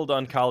hold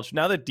on college.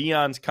 Now that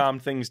Deion's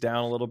calmed things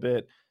down a little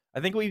bit,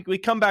 I think we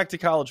come back to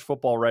college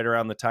football right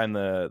around the time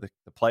the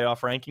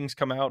playoff rankings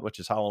come out, which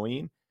is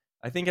Halloween.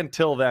 I think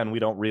until then, we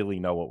don't really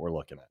know what we're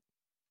looking at.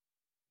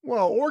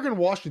 Well, Oregon,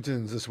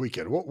 Washington's this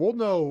weekend. We'll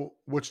know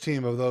which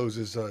team of those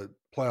is a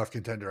playoff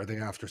contender, I think,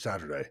 after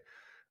Saturday.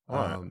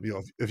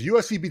 If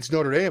USC beats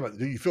Notre Dame,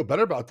 do you feel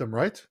better about them,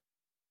 right?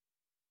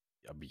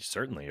 Yeah,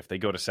 certainly. If they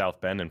go to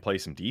South Bend and play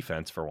some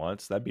defense for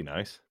once, that'd be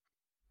nice.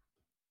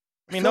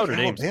 I mean, Notre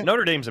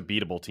Dame's a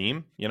beatable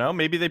team.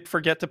 Maybe they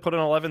forget to put an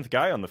 11th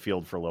guy on the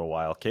field for a little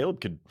while. Caleb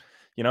could,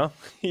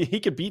 he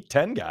could beat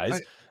 10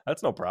 guys.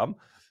 That's no problem.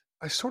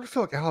 I sort of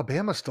feel like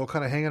Alabama's still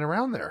kind of hanging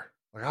around there.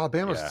 Like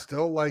Alabama's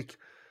still like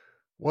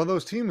one of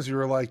those teams you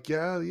were like,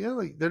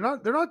 like they're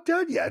not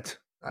dead yet.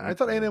 I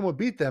thought A&M would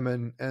beat them,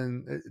 and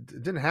it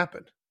didn't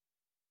happen.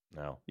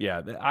 No,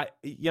 yeah,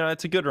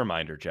 it's a good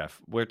reminder, Jeff.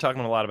 We're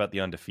talking a lot about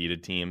the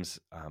undefeated teams.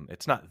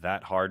 It's not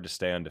that hard to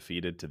stay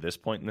undefeated to this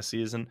point in the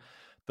season.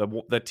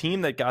 The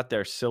team that got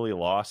their silly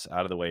loss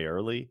out of the way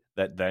early,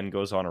 that then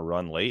goes on a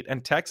run late,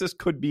 and Texas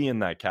could be in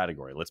that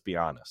category. Let's be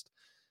honest.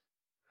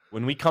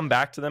 When we come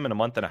back to them in a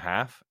month and a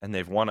half, and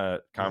they've won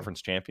a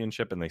conference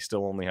championship, and they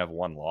still only have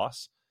one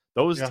loss,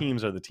 those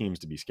teams are the teams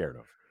to be scared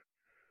of.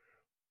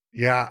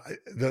 Yeah,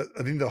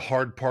 I think the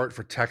hard part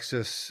for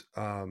Texas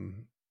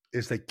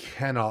is they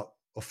cannot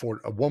afford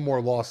one more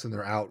loss and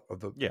they're out of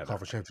the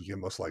conference championship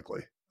game, most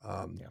likely.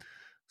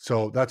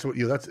 So that's what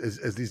that's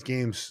as these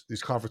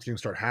conference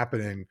games start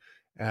happening,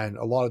 and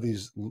a lot of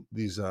these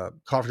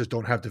conferences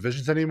don't have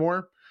divisions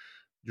anymore.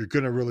 You're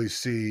going to really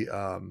see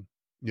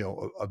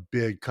a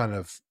big kind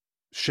of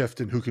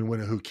shift in who can win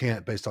and who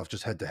can't based off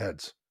just head to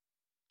heads.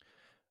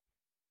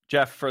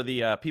 Jeff, for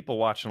the people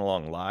watching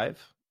along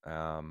live,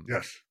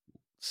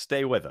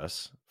 stay with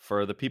us.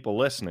 For the people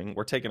listening,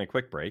 we're taking a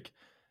quick break.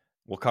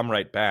 We'll come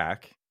right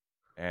back,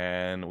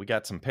 and we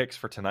got some picks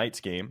for tonight's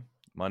game,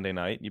 Monday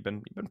night. You've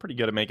been pretty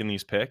good at making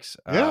these picks.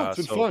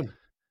 It's been fun.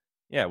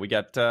 Yeah, we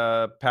got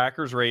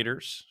Packers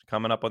Raiders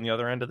coming up on the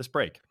other end of this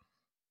break.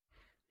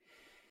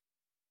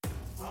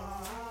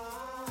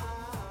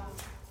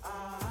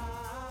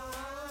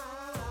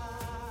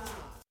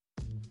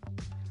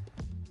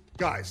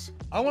 Guys,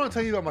 I want to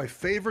tell you about my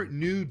favorite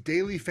new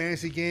daily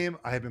fantasy game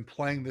I have been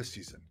playing this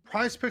season.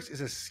 PrizePicks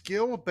is a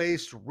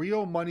skill-based,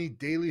 real money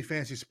daily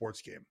fantasy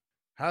sports game.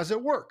 How does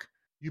it work?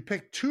 You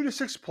pick 2 to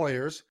 6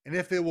 players, and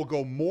if they will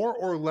go more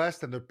or less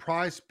than the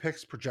Prize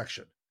Picks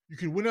projection, you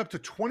can win up to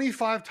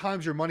 25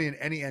 times your money in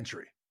any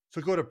entry.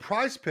 So go to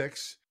Prize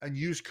Picks and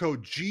use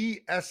code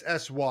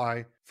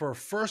GSSY for a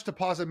first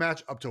deposit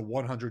match up to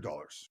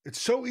 $100.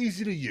 It's so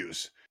easy to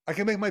use. I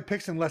can make my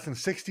picks in less than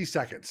 60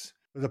 seconds.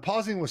 The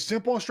depositing was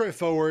simple and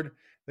straightforward.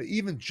 They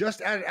even just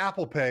added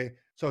Apple Pay,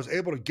 so I was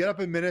able to get up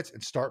in minutes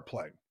and start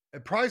playing.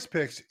 At Prize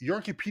Picks, you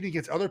aren't competing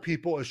against other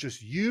people. It's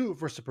just you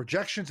versus the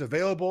projections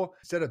available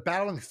instead of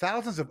battling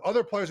thousands of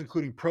other players,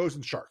 including pros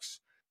and sharks.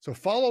 So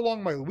follow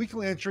along my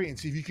weekly entry and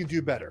see if you can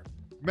do better.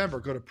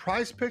 Remember, go to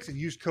Prize Picks and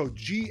use code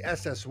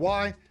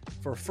GSSY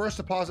for a first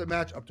deposit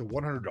match up to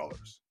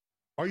 $100.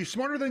 Are you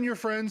smarter than your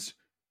friends?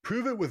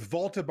 Prove it with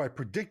Vaulted by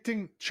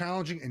predicting,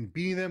 challenging, and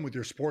beating them with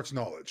your sports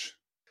knowledge.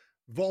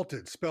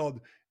 Vaulted, spelled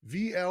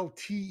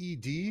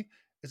VLTED,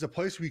 is a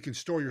place where you can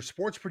store your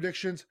sports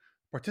predictions,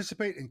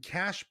 participate in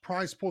cash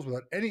prize pools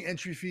without any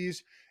entry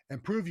fees,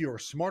 and prove you are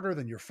smarter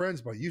than your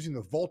friends by using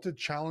the Vaulted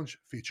Challenge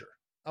feature.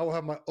 I will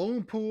have my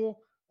own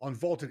pool on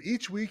Vaulted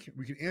each week.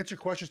 We can answer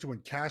questions to win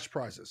cash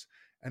prizes,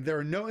 and there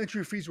are no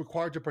entry fees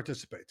required to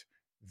participate.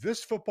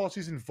 This football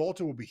season,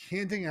 Vaulted will be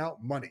handing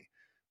out money.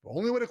 The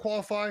only way to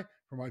qualify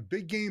for my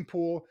big game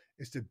pool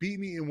is to beat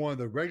me in one of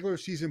the regular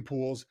season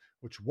pools,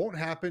 which won't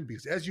happen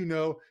because, as you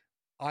know,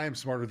 I am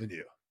smarter than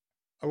you.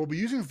 I will be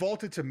using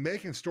Vaulted to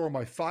make and store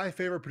my 5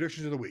 favorite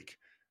predictions of the week.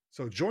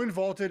 So join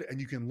Vaulted and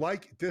you can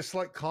like,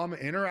 dislike,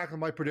 comment, interact with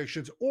my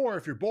predictions, or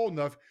if you're bold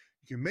enough,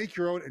 you can make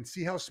your own and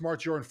see how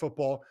smart you are in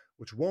football,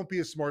 which won't be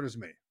as smart as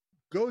me.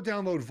 Go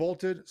download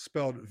Vaulted,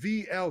 spelled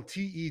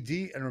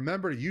VLTED, and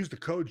remember to use the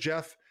code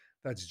Jeff,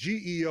 that's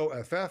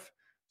GEOFF,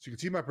 so you can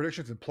see my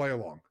predictions and play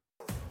along.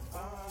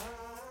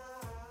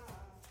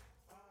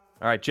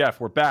 All right, Jeff,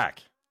 we're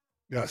back.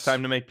 Yes. It's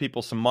time to make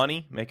people some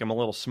money, make them a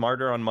little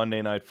smarter on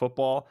Monday Night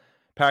Football.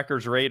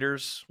 Packers,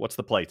 Raiders, what's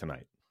the play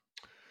tonight?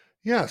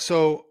 Yeah,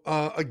 so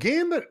a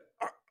game that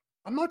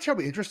I'm not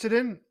terribly interested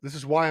in. This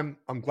is why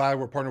I'm glad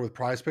we're partnered with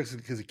Prize Picks,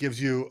 because it gives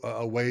you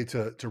a way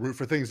to root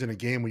for things in a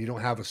game when you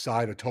don't have a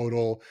side, a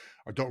total,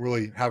 or don't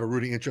really have a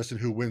rooting interest in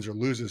who wins or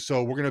loses.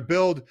 So we're going to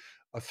build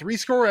a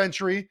 3-score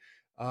entry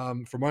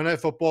for Monday Night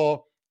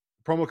Football.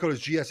 Promo code is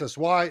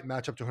GSSY,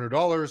 match up to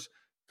 $100.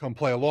 Come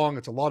play along.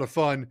 It's a lot of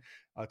fun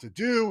to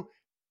do.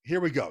 Here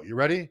we go. You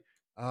ready?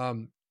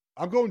 I'm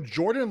going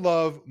Jordan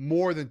Love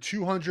more than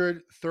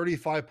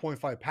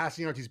 235.5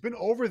 passing yards. He's been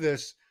over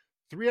this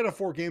 3 out of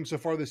 4 games so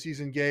far this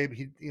season, Gabe.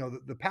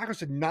 The Packers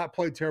did not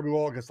play terribly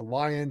well against the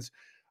Lions.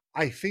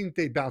 I think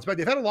they bounced back.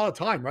 They've had a lot of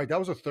time, right? That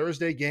was a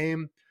Thursday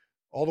game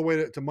all the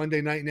way to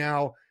Monday night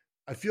now.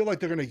 I feel like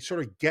they're going to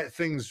sort of get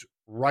things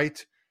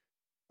right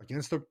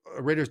against the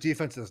Raiders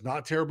defense that's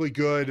not terribly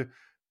good.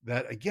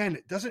 That, again,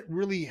 it doesn't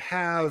really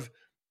have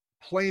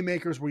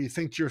playmakers where you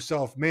think to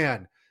yourself,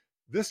 man,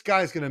 this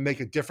guy's going to make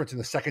a difference in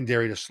the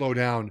secondary to slow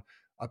down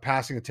a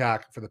passing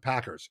attack for the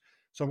Packers.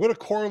 So I'm going to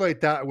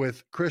correlate that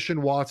with Christian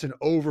Watson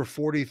over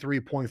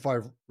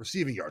 43.5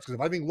 receiving yards. Because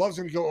if I think Love's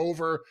going to go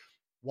over,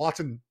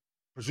 Watson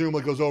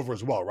presumably goes over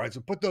as well, right?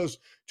 So put those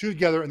two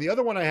together. And the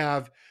other one I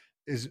have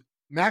is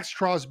Max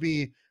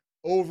Crosby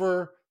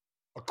over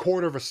a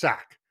quarter of a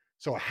sack.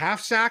 So a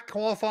half sack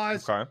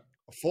qualifies, Okay.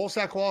 a full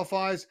sack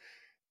qualifies.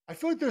 I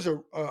feel like there's a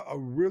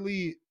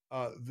really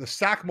the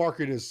sack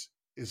market is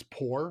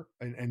poor,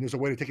 and there's a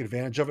way to take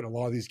advantage of it in a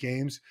lot of these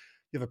games.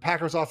 You have a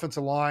Packers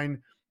offensive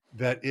line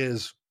that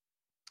is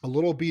a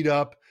little beat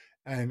up,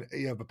 and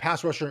you have a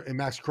pass rusher in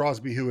Max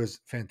Crosby who is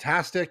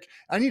fantastic.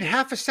 I need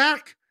half a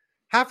sack.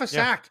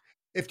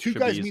 If two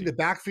guys meet in the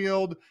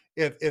backfield,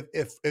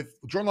 if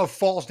Jordan Love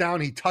falls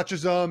down, he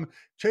touches them,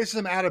 chases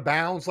them out of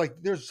bounds. Like,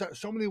 there's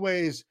so many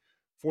ways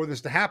for this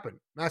to happen.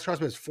 Max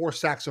Crosby has 4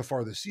 sacks so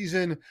far this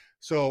season,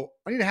 so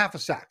I need a half a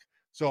sack.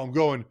 So I'm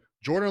going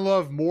Jordan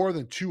Love more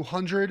than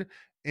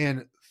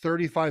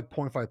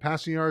 235.5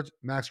 passing yards,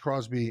 Max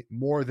Crosby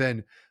more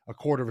than a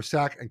quarter of a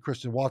sack, and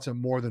Christian Watson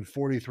more than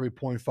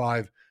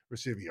 43.5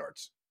 receiving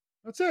yards.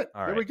 That's it.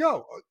 There we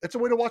go. It's a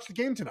way to watch the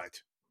game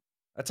tonight.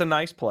 That's a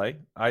nice play.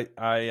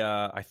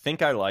 I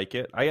think I like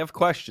it. I have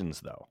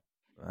questions, though.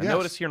 I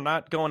notice you're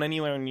not going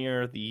anywhere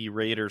near the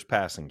Raiders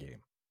passing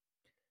game.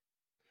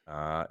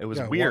 It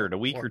was weird a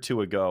week or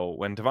two ago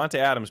when Devontae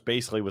Adams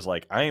basically was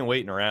like, I ain't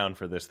waiting around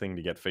for this thing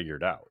to get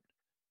figured out.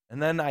 And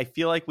then I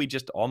feel like we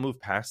just all moved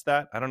past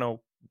that. I don't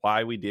know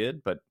why we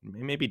did, but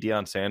maybe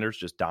Deion Sanders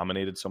just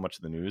dominated so much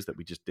of the news that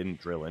we just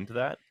didn't drill into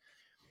that.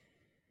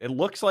 It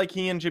looks like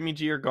he and Jimmy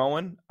G are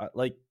going.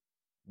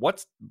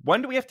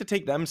 When do we have to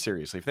take them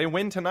seriously? If they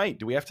win tonight,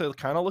 do we have to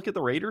kind of look at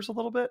the Raiders a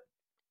little bit?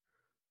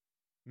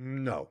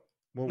 No.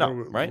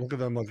 Right? Look at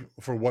them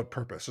for what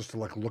purpose? Just to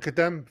look at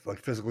them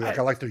physically. I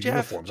like their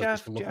uniforms.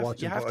 Jeff,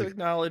 you have to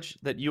acknowledge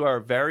that you are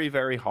very,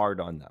 very hard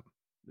on them.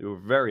 You were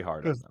very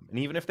hard on them, and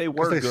even if they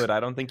were good,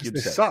 I don't think you'd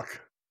say they suck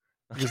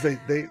because they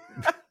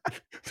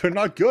they're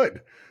not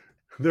good.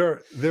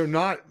 They're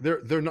not.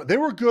 They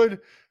were good.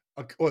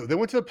 They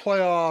went to the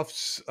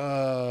playoffs.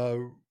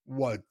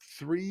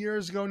 3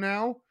 years ago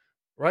now?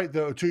 Right?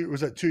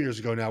 Was that 2 years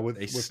ago now?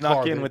 They snuck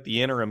Carr, in with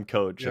the interim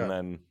coach, and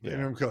then the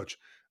interim coach.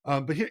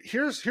 But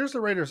here's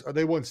the Raiders.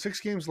 They won 6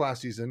 games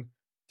last season,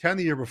 10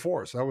 the year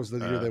before. So that was the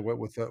year they went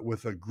with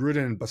a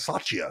Gruden and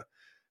Bisaccia.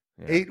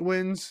 8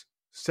 wins,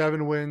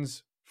 7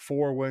 wins,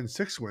 4 wins,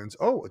 6 wins.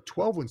 Oh, a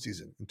 12-win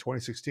season in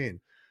 2016.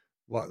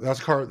 Well, that's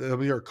Carr. The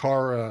year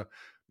Carr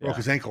broke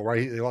his ankle,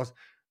 right? They lost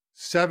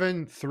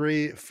 7,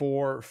 3,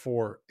 4,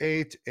 4,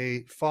 8,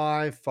 8,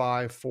 5,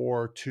 5,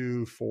 4,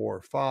 2,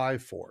 4,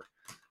 5, 4.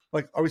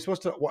 Like, are we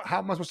supposed to? How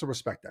am I supposed to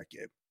respect that,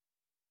 Gabe?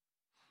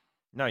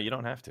 No, you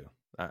don't have to.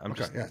 I'm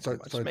okay,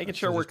 just making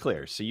sure we're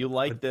clear. So you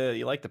like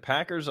the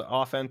Packers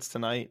offense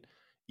tonight,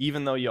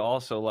 even though you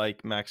also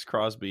like Max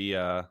Crosby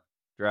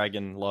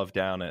dragging Love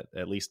down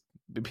at least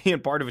being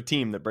part of a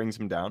team that brings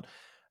him down.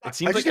 It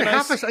seems like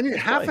I need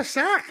half a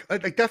sack.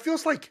 Like that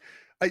feels like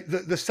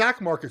the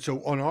sack market.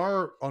 So on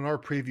our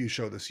preview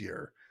show this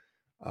year,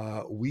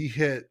 we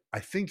hit I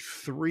think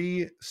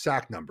 3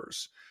 sack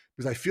numbers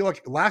because I feel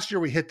like last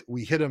year we hit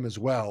them as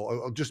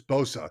well, just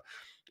Bosa,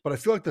 but I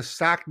feel like the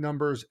sack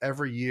numbers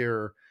every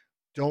year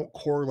don't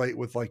correlate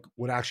with like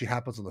what actually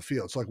happens on the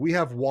field. So like we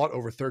have Watt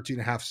over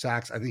 13.5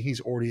 sacks. I think he's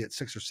already at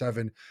 6 or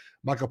 7.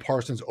 Michael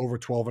Parsons over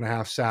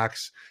 12.5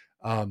 sacks.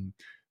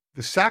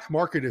 The sack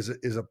market is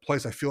a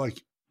place I feel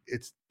like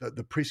it's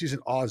the preseason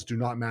odds do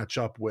not match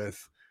up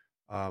with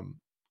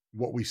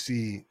what we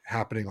see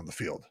happening on the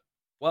field.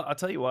 Well, I'll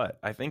tell you what,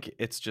 I think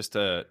it's just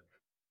a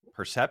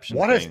perception.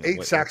 Watt has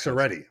 8 sacks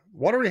already.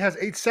 Watt already has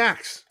 8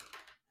 sacks.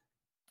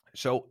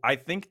 So I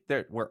think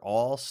that we're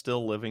all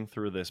still living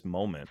through this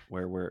moment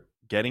where we're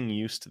getting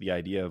used to the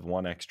idea of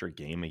 1 extra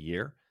game a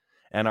year,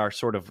 and our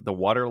sort of the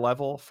water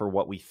level for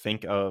what we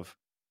think of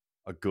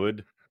a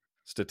good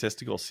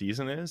statistical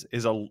season is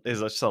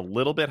just a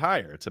little bit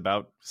higher. It's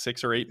about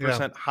 6 or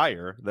 8%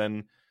 higher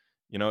than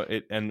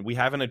it, and we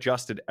haven't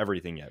adjusted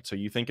everything yet. So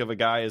you think of a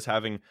guy as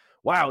having,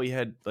 wow, he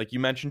had, like you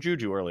mentioned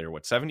Juju earlier,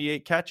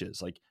 78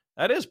 catches. Like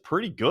that is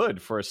pretty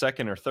good for a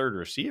second or third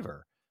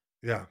receiver.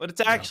 Yeah. But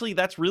it's actually,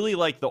 that's really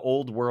like the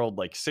old world,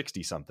 like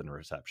 60 something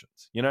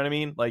receptions. You know what I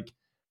mean? Like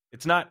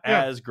it's not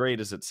as great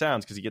as it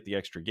sounds because you get the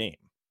extra game.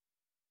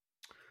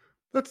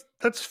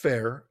 That's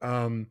fair.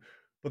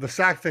 But the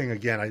sack thing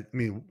again, I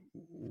mean,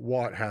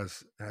 Watt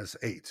has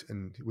 8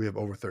 and we have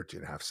over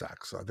 13.5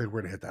 sacks. So I think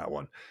we're gonna hit that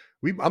one.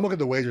 I'm looking at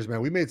the wagers, man.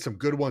 We made some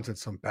good ones and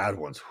some bad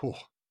ones. Oh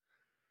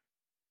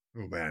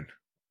man.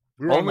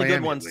 Only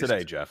good ones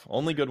today, Jeff.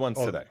 Only good ones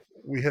today.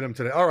 We hit them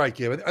today. All right,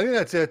 Gabe. I think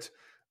that's it.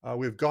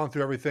 We've gone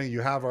through everything.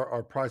 You have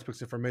our prize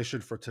picks information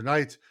for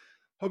tonight.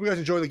 Hope you guys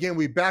enjoy the game.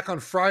 We'll be back on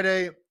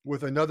Friday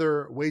with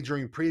another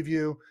wagering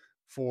preview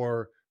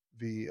for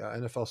the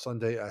NFL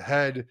Sunday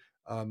ahead.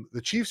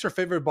 The Chiefs are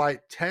favored by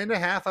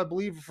 10.5, I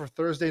believe, for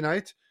Thursday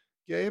night,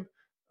 Gabe.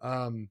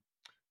 I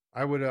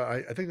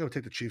think they'll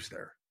take the Chiefs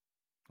there.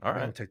 All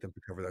right. I would take them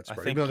to cover that spread.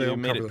 I think you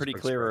made it pretty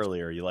clear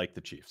earlier. You like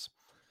the Chiefs.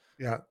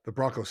 Yeah, the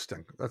Broncos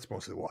stink. That's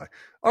mostly why.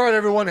 All right,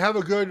 everyone. Have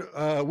a good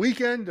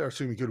weekend, or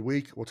excuse me, good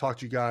week. We'll talk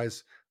to you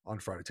guys on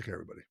Friday. Take care,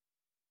 everybody.